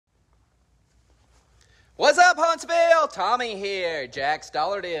What's up, Huntsville? Tommy here, Jack's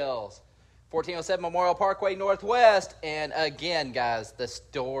Dollar Deals, 1407 Memorial Parkway Northwest. And again, guys, the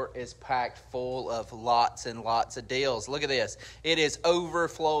store is packed full of lots and lots of deals. Look at this. It is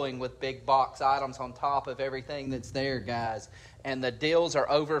overflowing with big box items on top of everything that's there, guys. And the deals are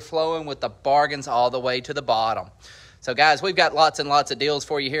overflowing with the bargains all the way to the bottom. So, guys, we've got lots and lots of deals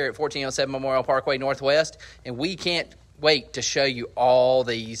for you here at 1407 Memorial Parkway Northwest, and we can't wait to show you all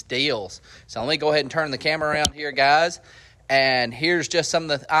these deals. So let me go ahead and turn the camera around here, guys. And here's just some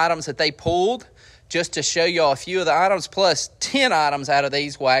of the items that they pulled, just to show you all a few of the items, plus 10 items out of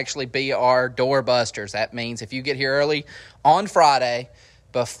these will actually be our door busters. That means if you get here early on Friday,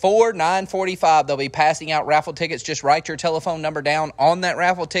 before 9:45, they'll be passing out raffle tickets. Just write your telephone number down on that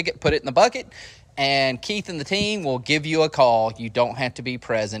raffle ticket, put it in the bucket, and Keith and the team will give you a call. You don't have to be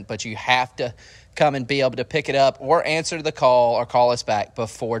present, but you have to come and be able to pick it up or answer the call or call us back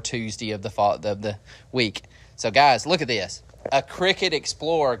before Tuesday of the week. So, guys, look at this. A Cricket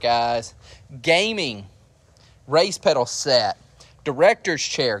Explorer, guys. Gaming race pedal set. Director's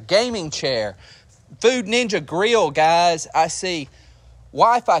chair. Gaming chair. Food Ninja grill, guys. I see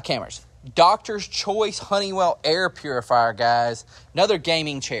Wi-Fi cameras. Doctor's Choice Honeywell air purifier, guys. Another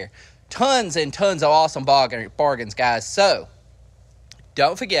gaming chair. Tons and tons of awesome bargains, guys. So,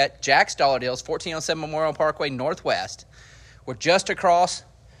 don't forget, Jack's Dollar Deals, 1407 Memorial Parkway Northwest. We're just across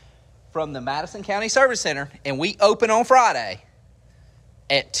from the Madison County Service Center, and we open on Friday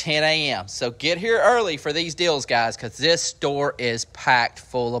at 10 a.m. So get here early for these deals, guys, because this store is packed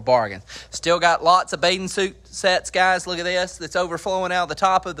full of bargains. Still got lots of bathing suit sets, guys. Look at this. That's overflowing out the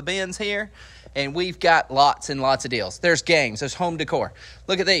top of the bins here. And we've got lots and lots of deals. There's games. There's home decor.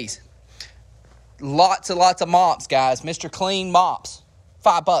 Look at these. Lots and lots of mops, guys. Mr. Clean mops.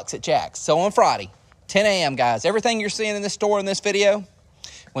 $5 at Jack's. So on Friday, 10 a.m., guys, everything you're seeing in this store in this video,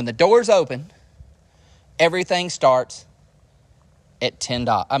 when the doors open, everything starts at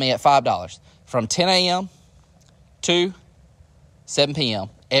 $5 from 10 a.m. to 7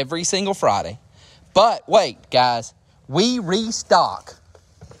 p.m. every single Friday. But wait, guys, we restock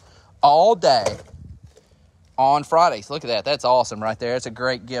all day on Fridays. Look at that. That's awesome right there. That's a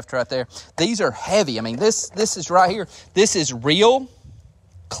great gift right there. These are heavy. I mean, this is right here. This is real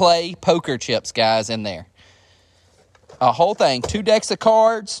clay poker chips, guys, in there. A whole thing. 2 decks of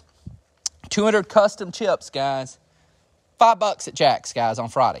cards, 200 custom chips, guys. $5 at Jack's, guys, on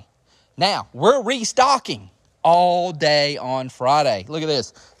Friday. Now, we're restocking all day on Friday. Look at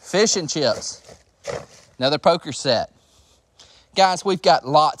this. Fish and chips. Another poker set. Guys, we've got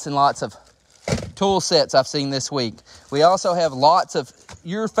lots and lots of tool sets I've seen this week. We also have lots of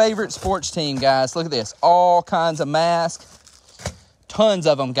your favorite sports team, guys. Look at this. All kinds of masks. Tons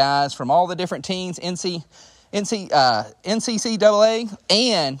of them, guys, from all the different teams, NCCAA,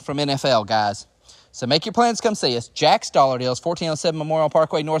 and from NFL, guys. So make your plans to come see us. Jack's Dollar Deals, 1407 Memorial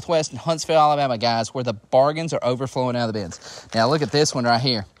Parkway Northwest in Huntsville, Alabama, guys, where the bargains are overflowing out of the bins. Now, look at this one right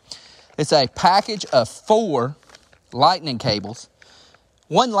here. It's a package of 4 lightning cables.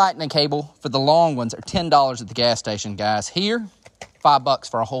 One lightning cable for the long ones are $10 at the gas station, guys. Here, $5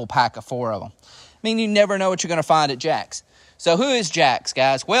 for a whole pack of 4 of them. I mean, you never know what you're going to find at Jack's. So who is Jack's,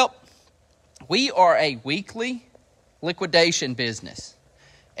 guys? Well, we are a weekly liquidation business.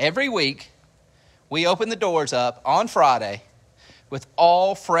 Every week, we open the doors up on Friday with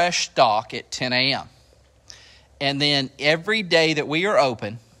all fresh stock at 10 a.m. And then every day that we are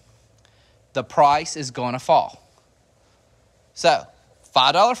open, the price is going to fall. So,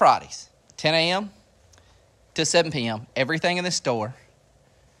 $5 Fridays, 10 a.m. to 7 p.m., everything in the store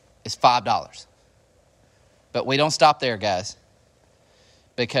is $5. But we don't stop there, guys,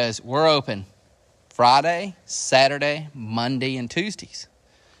 because we're open Friday, Saturday, Monday, and Tuesdays.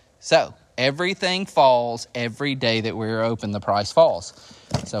 So everything falls every day that we're open, the price falls.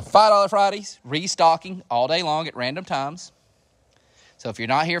 So $5 Fridays, restocking all day long at random times. So if you're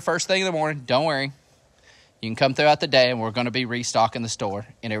not here first thing in the morning, don't worry. You can come throughout the day, and we're going to be restocking the store,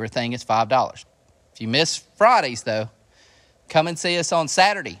 and everything is $5. If you miss Fridays, though, come and see us on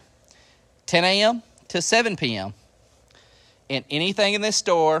Saturday, 10 a.m. to 7 p.m. And anything in this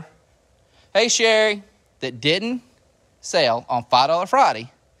store, hey, Sherry, that didn't sell on $5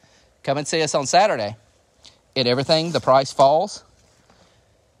 Friday, come and see us on Saturday. And everything, the price falls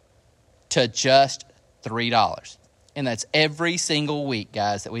to just $3. And that's every single week,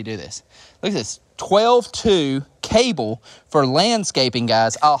 guys, that we do this. Look at this. 12-2 cable for landscaping,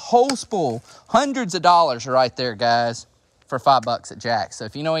 guys. A whole spool. Hundreds of dollars right there, guys, for $5 at Jack's. So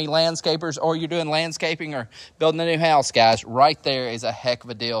if you know any landscapers or you're doing landscaping or building a new house, guys, right there is a heck of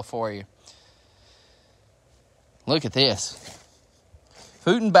a deal for you. Look at this.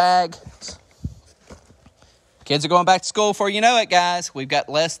 Food and bag. Kids are going back to school before you know it, guys. We've got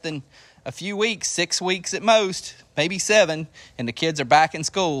less than a few weeks, 6 weeks at most, maybe 7, and the kids are back in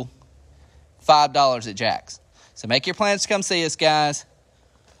school. $5 at Jack's. So make your plans to come see us, guys.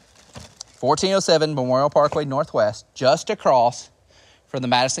 1407 Memorial Parkway Northwest, just across from the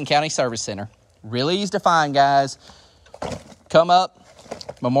Madison County Service Center. Really easy to find, guys. Come up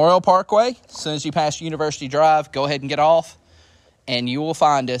Memorial Parkway. As soon as you pass University Drive, go ahead and get off, and you will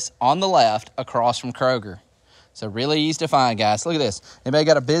find us on the left across from Kroger. So really easy to find, guys. Look at this. Anybody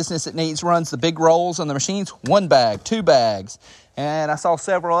got a business that runs the big rolls on the machines? 1 bag, 2 bags. And I saw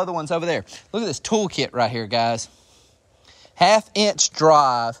several other ones over there. Look at this toolkit right here, guys. 1/2-inch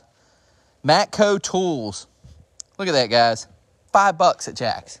drive, Matco tools. Look at that, guys. $5 at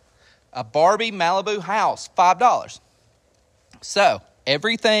Jack's. A Barbie Malibu house, $5. So,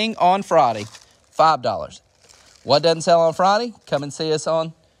 everything on Friday, $5. What doesn't sell on Friday? Come and see us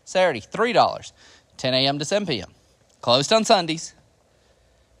on Saturday, $3. 10 a.m. to 7 p.m. Closed on Sundays,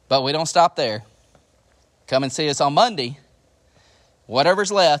 but we don't stop there. Come and see us on Monday.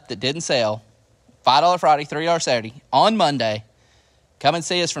 Whatever's left that didn't sell, $5 Friday, $3 Saturday. On Monday, come and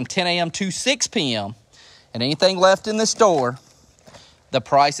see us from 10 a.m. to 6 p.m. And anything left in the store, the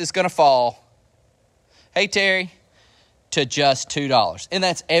price is going to fall, hey, Terry, to just $2. And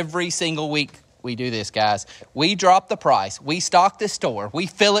that's every single week we do this, guys. We drop the price. We stock the store. We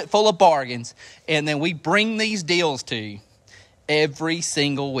fill it full of bargains. And then we bring these deals to you every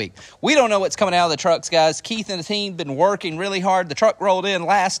single week. We don't know what's coming out of the trucks, guys. Keith and the team been working really hard. The truck rolled in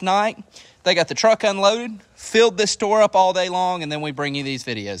last night. They got the truck unloaded, filled this store up all day long, and then we bring you these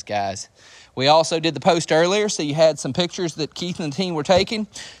videos, guys. We also did the post earlier, so you had some pictures that Keith and the team were taking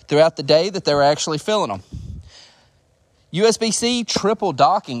throughout the day that they were actually filling them. USB-C triple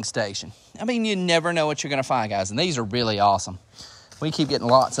docking station. I mean, you never know what you're going to find, guys, and these are really awesome. We keep getting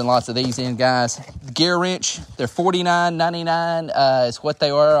lots and lots of these in, guys. Gear wrench, they're $49.99 is what they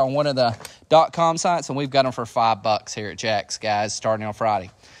are on one of the .com sites, and we've got them for $5 here at Jack's, guys, starting on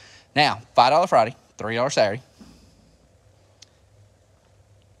Friday. Now, $5 Friday, $3 Saturday,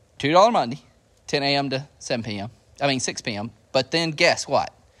 $2 Monday, 10 a.m. to 6 p.m. But then guess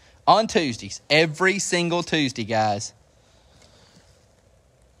what? On Tuesdays, every single Tuesday, guys,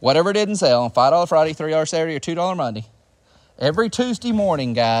 whatever didn't sell, $5 Friday, $3 Saturday, or $2 Monday, every Tuesday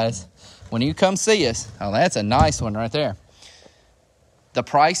morning, guys, when you come see us, oh, that's a nice one right there, the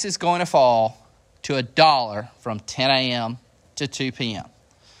price is going to fall to $1 from 10 a.m. to 2 p.m.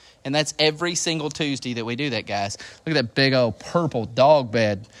 And that's every single Tuesday that we do that, guys. Look at that big old purple dog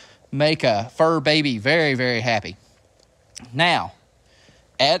bed. Make a fur baby very, very happy. Now,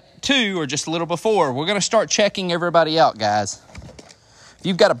 at 2 or just a little before, we're going to start checking everybody out, guys. If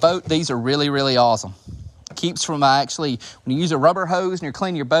you've got a boat, these are really, really awesome. Keeps from when you use a rubber hose and you're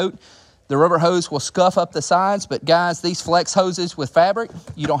cleaning your boat, the rubber hose will scuff up the sides. But, guys, these flex hoses with fabric,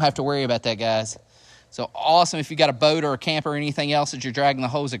 you don't have to worry about that, guys. So awesome if you got a boat or a camper or anything else that you're dragging the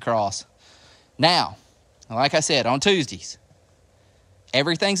hose across. Now, like I said, on Tuesdays,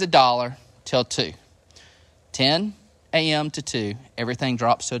 everything's $1 till 2. 10 a.m. to 2, everything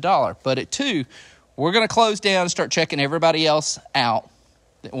drops to $1. But at 2, we're going to close down and start checking everybody else out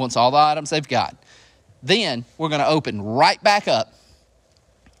that wants all the items they've got. Then we're going to open right back up,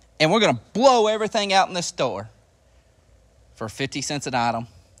 and we're going to blow everything out in the store for 50 cents an item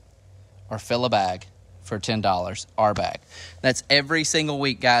or fill a bag for $10, our bag. That's every single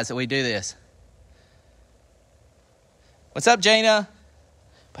week, guys, that we do this. What's up, Jana?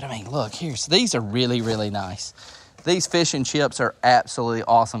 But, I mean, look, here. So these are really, really nice. These fish and chips are absolutely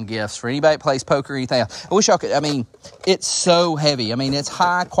awesome gifts for anybody that plays poker or anything else. I wish y'all could, I mean, it's so heavy. I mean, it's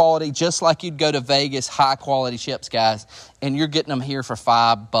high quality, just like you'd go to Vegas, high quality chips, guys. And you're getting them here for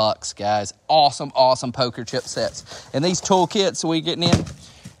 $5, guys. Awesome, awesome poker chip sets. And these toolkits we're getting in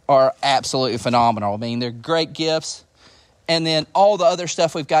are absolutely phenomenal. I mean, they're great gifts. And then all the other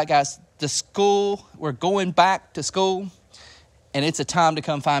stuff we've got, guys. The school, we're going back to school. And it's a time to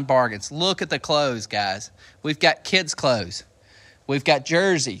come find bargains. Look at the clothes, guys. We've got kids' clothes. We've got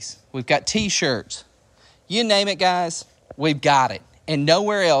jerseys. We've got T-shirts. You name it, guys, we've got it. And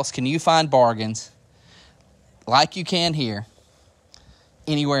nowhere else can you find bargains like you can here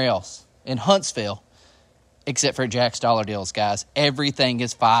anywhere else in Huntsville except for Jack's Dollar Deals, guys. Everything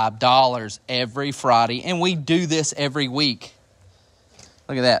is $5 every Friday, and we do this every week.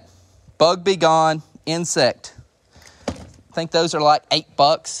 Look at that. Bug Be Gone Insect. I think those are like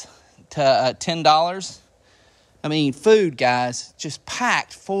 $8 to $10. I mean, food, guys, just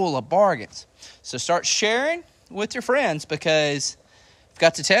packed full of bargains. So start sharing with your friends, because I've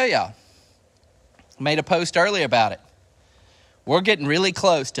got to tell y'all, I made a post earlier about it. We're getting really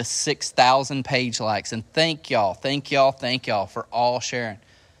close to 6,000 page likes. And thank y'all for all sharing.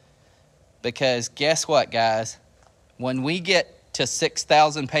 Because guess what, guys? When we get to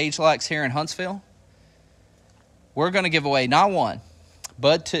 6,000 page likes here in Huntsville, we're going to give away not one,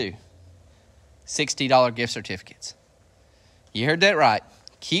 but two $60 gift certificates. You heard that right.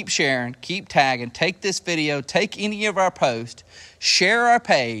 Keep sharing, keep tagging, take this video, take any of our posts, share our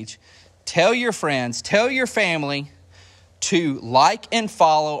page, tell your friends, tell your family to like and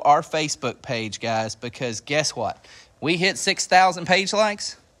follow our Facebook page, guys, because guess what? We hit 6,000 page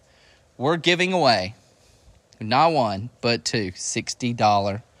likes, we're giving away not one, but two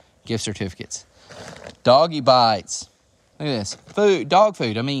 $60 gift certificates. Doggy Bites. Look at this. Food, dog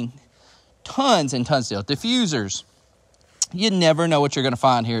food. I mean, tons and tons of diffusers. You never know what you're going to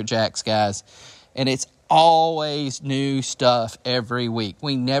find here at Jack's, guys. And it's always new stuff every week.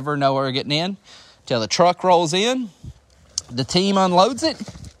 We never know what we're getting in till the truck rolls in, the team unloads it,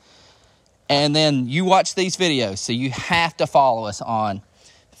 and then you watch these videos. So you have to follow us on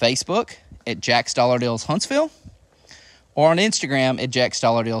Facebook at Jack's Dollar Deals Huntsville or on Instagram at Jack's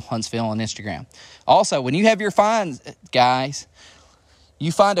Dollar Deals Huntsville on Instagram. Also, when you have your finds, guys,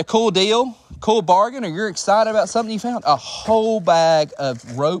 you find a cool deal, cool bargain, or you're excited about something you found, a whole bag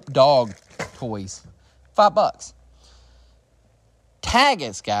of rope dog toys, $5. Tag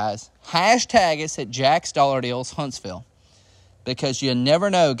us, guys. Hashtag us at Jack's Dollar Deals Huntsville. Because you never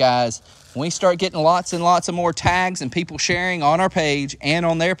know, guys, when we start getting lots and lots of more tags and people sharing on our page and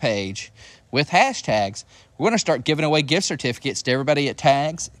on their page with hashtags, we're going to start giving away gift certificates to everybody that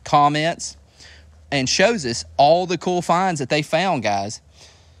tags, comments, and shows us all the cool finds that they found, guys.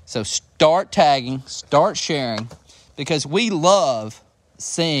 So start tagging, start sharing, because we love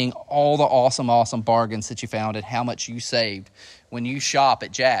seeing all the awesome bargains that you found and how much you saved when you shop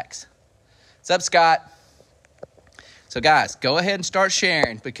at Jack's. What's up, Scott? So, guys, go ahead and start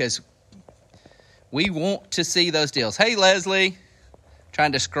sharing because we want to see those deals. Hey, Leslie.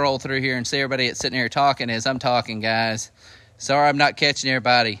 Trying to scroll through here and see everybody that's sitting here talking as I'm talking, guys. Sorry I'm not catching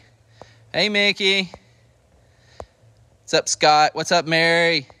everybody. Hey, Mickey. What's up, Scott? What's up,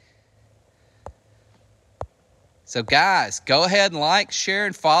 Mary? So, guys, go ahead and like, share,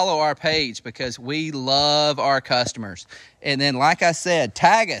 and follow our page because we love our customers. And then, like I said,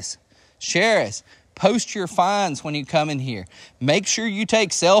 tag us, share us, post your finds when you come in here. Make sure you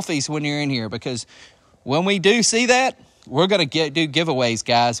take selfies when you're in here because when we do see that, we're going to do giveaways,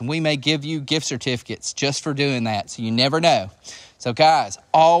 guys, and we may give you gift certificates just for doing that, so you never know. So, guys,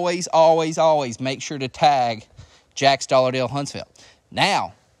 always make sure to tag Jack's Dollar Deal Huntsville.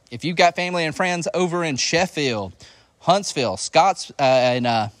 Now, if you've got family and friends over in Sheffield, Huntsville,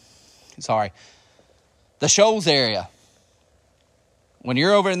 the Shoals area, when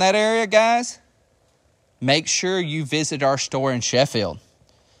you're over in that area, guys, make sure you visit our store in Sheffield.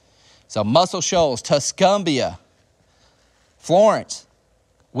 So Muscle Shoals, Tuscumbia, Florence,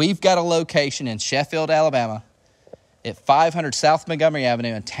 we've got a location in Sheffield, Alabama at 500 South Montgomery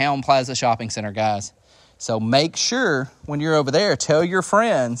Avenue in Town Plaza Shopping Center, guys. So make sure when you're over there, tell your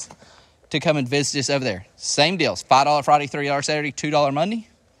friends to come and visit us over there. Same deals, $5 Friday, $3 Saturday, $2 Monday,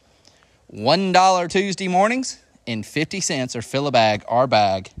 $1 Tuesday mornings, and 50 cents or fill a bag, our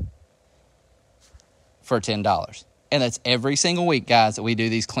bag, for $10. And that's every single week, guys, that we do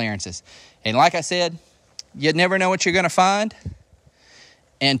these clearances. And like I said, you never know what you're going to find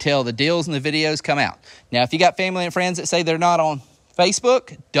until the deals and the videos come out. Now, if you got family and friends that say they're not on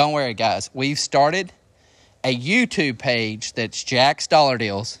Facebook, don't worry, guys. We've started a YouTube page that's Jack's Dollar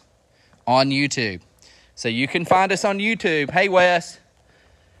Deals on YouTube. So you can find us on YouTube. Hey, Wes.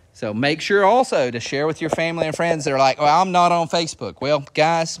 So make sure also to share with your family and friends that are like, well, I'm not on Facebook. Well,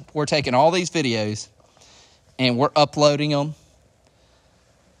 guys, we're taking all these videos and we're uploading them.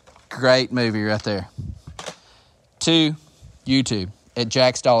 Great movie right there. To YouTube at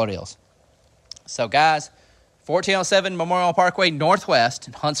Jack's Dollar Deals. So, guys, 1407 Memorial Parkway Northwest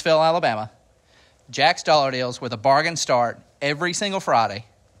in Huntsville, Alabama. Jack's Dollar Deals with a bargain start every single Friday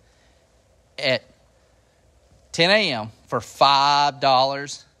at 10 a.m. for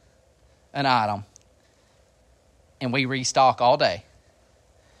 $5 an item. And we restock all day.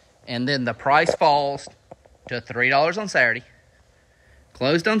 And then the price falls to $3 on Saturday,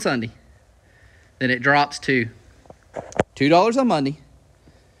 closed on Sunday. Then it drops to $2 on Monday.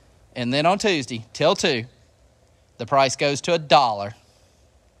 And then on Tuesday, till 2, the price goes to $1.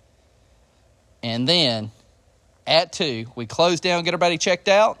 And then at 2, we close down, get everybody checked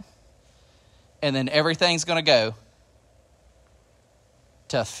out. And then everything's going to go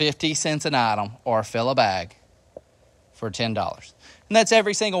to 50 cents an item or fill a bag for $10. And that's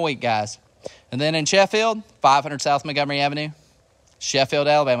every single week, guys. And then in Sheffield, 500 South Montgomery Avenue, Sheffield,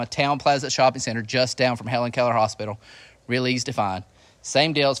 Alabama, Town Plaza Shopping Center, just down from Helen Keller Hospital. Really easy to find.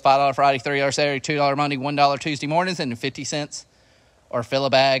 Same deals, $5 Friday, $3 Saturday, $2 Monday, $1 Tuesday mornings, and 50 cents or fill a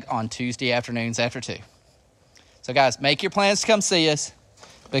bag on Tuesday afternoons after 2. So, guys, make your plans to come see us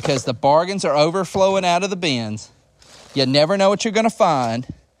because the bargains are overflowing out of the bins. You never know what you're going to find,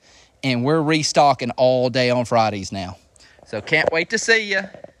 and we're restocking all day on Fridays now. So, can't wait to see you.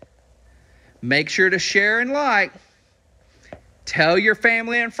 Make sure to share and like. Tell your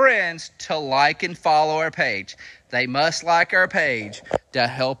family and friends to like and follow our page. They must like our page to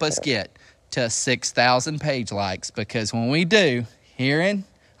help us get to 6,000 page likes, because when we do, here in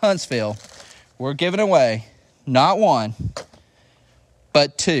Huntsville, we're giving away not one,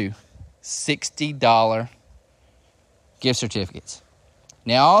 but 2 $60 gift certificates.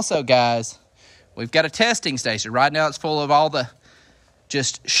 Now also, guys, we've got a testing station. Right now it's full of all the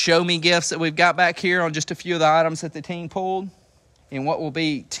just show me gifts that we've got back here on just a few of the items that the team pulled in what will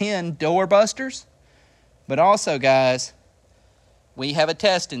be 10 door busters. But also, guys, we have a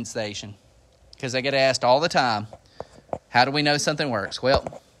testing station because I get asked all the time, how do we know something works?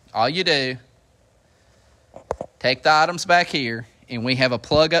 Well, all you do, take the items back here, and we have a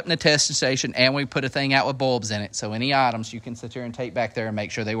plug up in the testing station, and we put a thing out with bulbs in it. So any items you can sit there and take back there and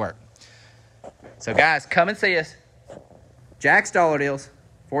make sure they work. So, guys, come and see us. Jack's Dollar Deals,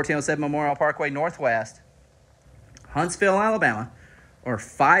 1407 Memorial Parkway Northwest, Huntsville, Alabama, or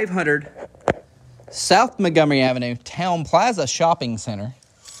 500 South Montgomery Avenue, Town Plaza Shopping Center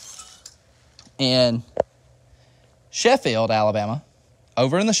in Sheffield, Alabama,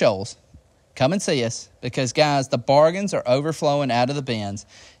 over in the Shoals. Come and see us because, guys, the bargains are overflowing out of the bins,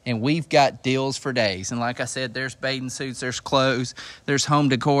 and we've got deals for days. And like I said, there's bathing suits, there's clothes, there's home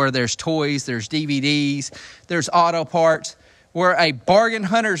decor, there's toys, there's DVDs, there's auto parts. We're a bargain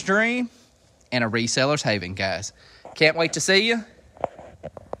hunter's dream and a reseller's haven, guys. Can't wait to see you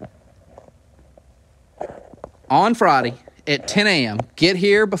on Friday at 10 a.m. Get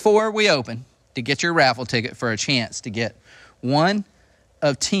here before we open to get your raffle ticket for a chance to get one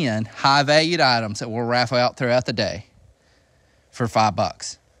of 10 high-valued items that we'll raffle out throughout the day for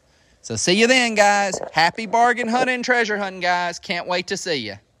 $5. So see you then, guys. Happy bargain hunting and treasure hunting, guys. Can't wait to see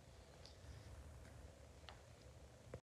you.